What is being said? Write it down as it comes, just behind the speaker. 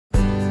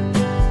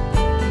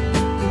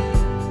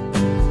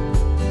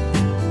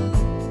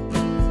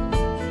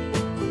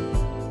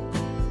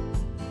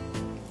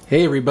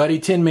Hey everybody,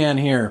 Tin Man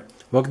here.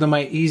 Welcome to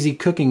my easy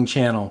cooking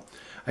channel.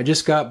 I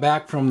just got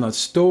back from the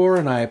store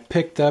and I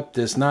picked up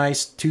this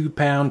nice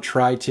 2-pound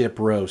tri-tip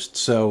roast.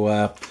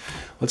 So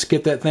let's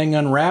get that thing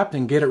unwrapped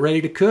and get it ready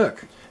to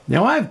cook.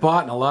 Now I've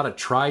bought a lot of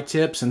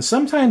tri-tips and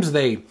sometimes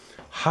they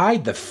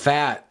hide the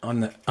fat on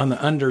the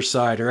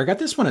underside. Or I got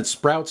this one at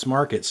Sprouts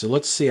Market, so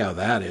let's see how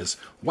that is.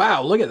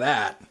 Wow, look at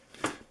that.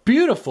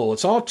 Beautiful.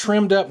 It's all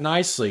trimmed up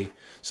nicely.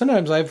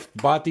 Sometimes I've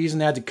bought these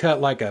and had to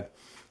cut like a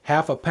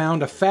half a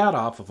pound of fat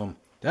off of them.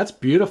 That's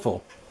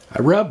beautiful.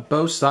 I rubbed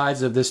both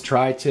sides of this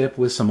tri-tip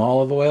with some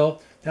olive oil.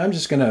 Now I'm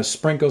just going to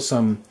sprinkle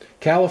some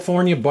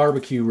California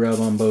barbecue rub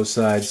on both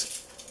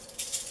sides.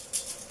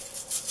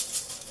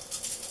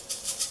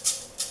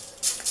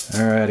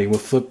 Alrighty, we'll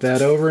flip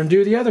that over and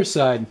do the other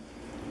side.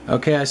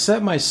 Okay, I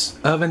set my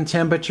oven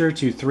temperature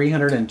to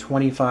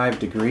 325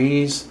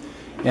 degrees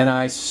and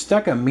I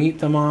stuck a meat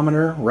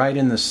thermometer right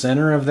in the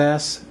center of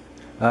this.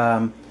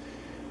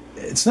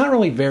 It's not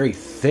really very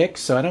thick,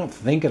 so I don't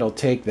think it'll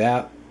take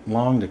that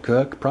long to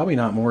cook. Probably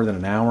not more than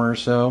an hour or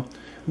so.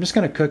 I'm just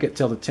going to cook it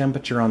till the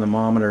temperature on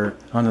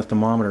the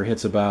thermometer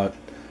hits about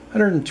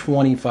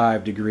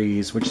 125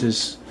 degrees, which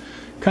is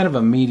kind of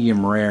a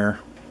medium rare.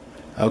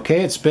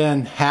 Okay, it's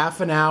been half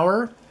an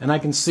hour, and I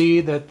can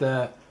see that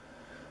the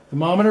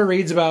thermometer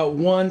reads about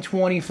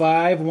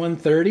 125,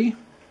 130.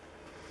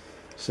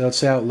 So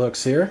that's how it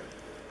looks here.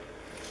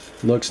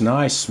 Looks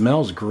nice,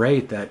 smells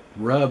great. That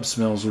rub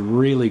smells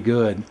really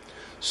good.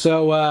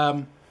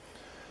 So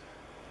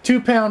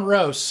 2-pound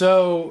roast,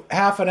 so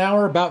half an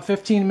hour, about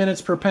 15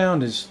 minutes per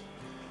pound is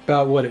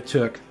about what it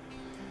took.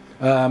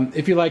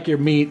 If you like your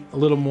meat a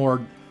little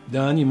more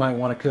done, you might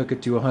want to cook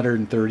it to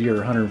 130 or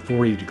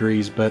 140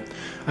 degrees, but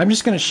I'm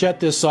just going to shut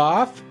this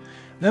off.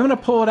 Then I'm going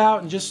to pull it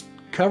out and just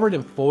cover it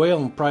in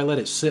foil and probably let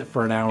it sit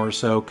for an hour or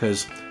so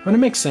because I'm going to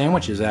make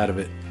sandwiches out of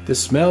it.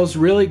 This smells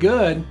really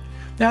good.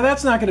 Now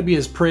that's not going to be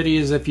as pretty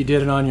as if you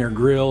did it on your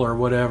grill or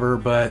whatever,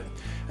 but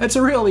it's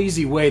a real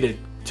easy way to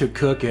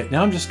cook it.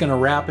 Now I'm just going to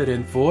wrap it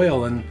in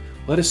foil and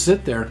let it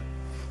sit there.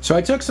 So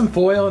I took some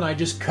foil and I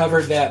just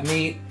covered that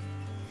meat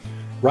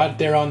right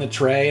there on the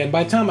tray, and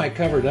by the time I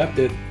covered up,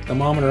 the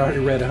thermometer already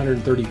read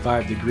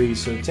 135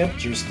 degrees, so the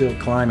temperature's still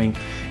climbing.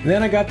 And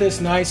then I got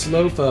this nice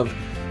loaf of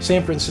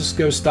San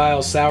Francisco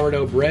style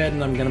sourdough bread,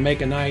 and I'm going to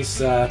make a nice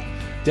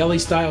deli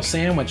style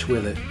sandwich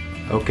with it.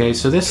 Okay,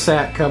 so this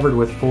sat covered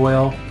with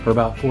foil for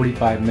about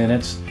 45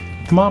 minutes.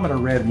 The thermometer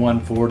read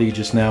 140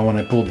 just now when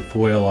I pulled the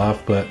foil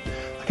off, but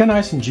look how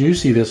nice and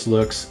juicy this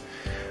looks.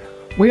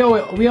 We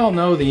all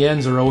know the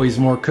ends are always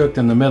more cooked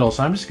than the middle,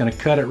 so I'm just going to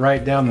cut it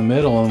right down the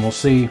middle and we'll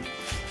see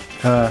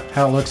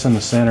how it looks in the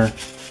center.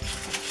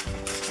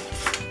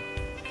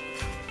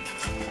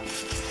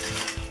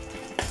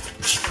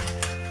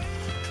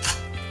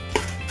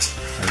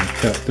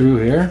 Cut through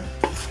here.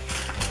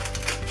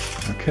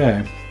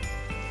 Okay.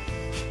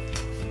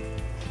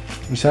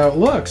 Here's how it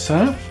looks,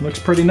 huh? Looks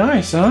pretty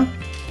nice, huh?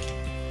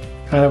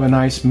 Kind of a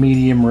nice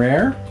medium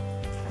rare.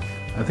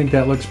 I think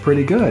that looks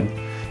pretty good.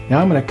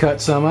 Now I'm going to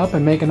cut some up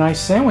and make a nice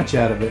sandwich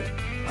out of it.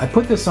 I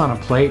put this on a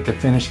plate to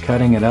finish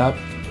cutting it up.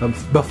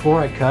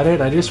 Before I cut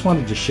it, I just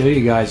wanted to show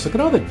you guys, look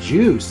at all the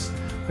juice.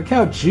 Look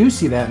how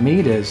juicy that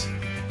meat is.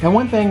 And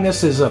one thing,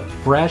 this is a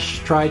fresh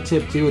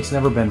tri-tip too. It's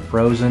never been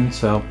frozen,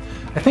 so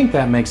I think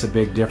that makes a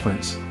big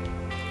difference.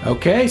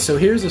 Okay, so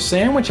here's a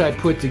sandwich I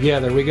put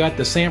together. We got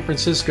the San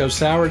Francisco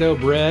sourdough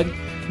bread.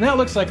 And that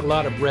looks like a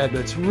lot of bread,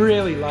 but it's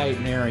really light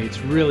and airy. It's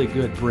really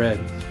good bread.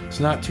 It's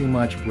not too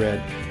much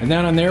bread. And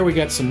down on there we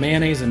got some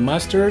mayonnaise and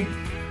mustard,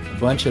 a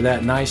bunch of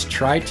that nice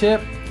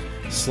tri-tip,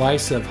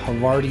 slice of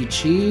Havarti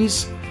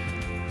cheese,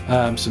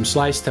 some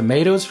sliced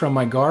tomatoes from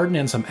my garden,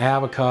 and some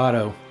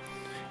avocado.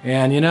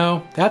 And you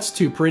know, that's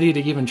too pretty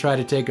to even try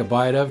to take a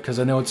bite of because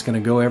I know it's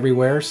going to go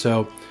everywhere.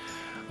 So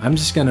I'm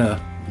just going to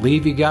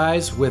leave you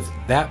guys with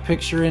that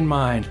picture in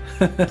mind.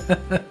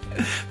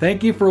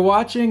 Thank you for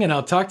watching, and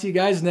I'll talk to you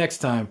guys next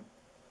time.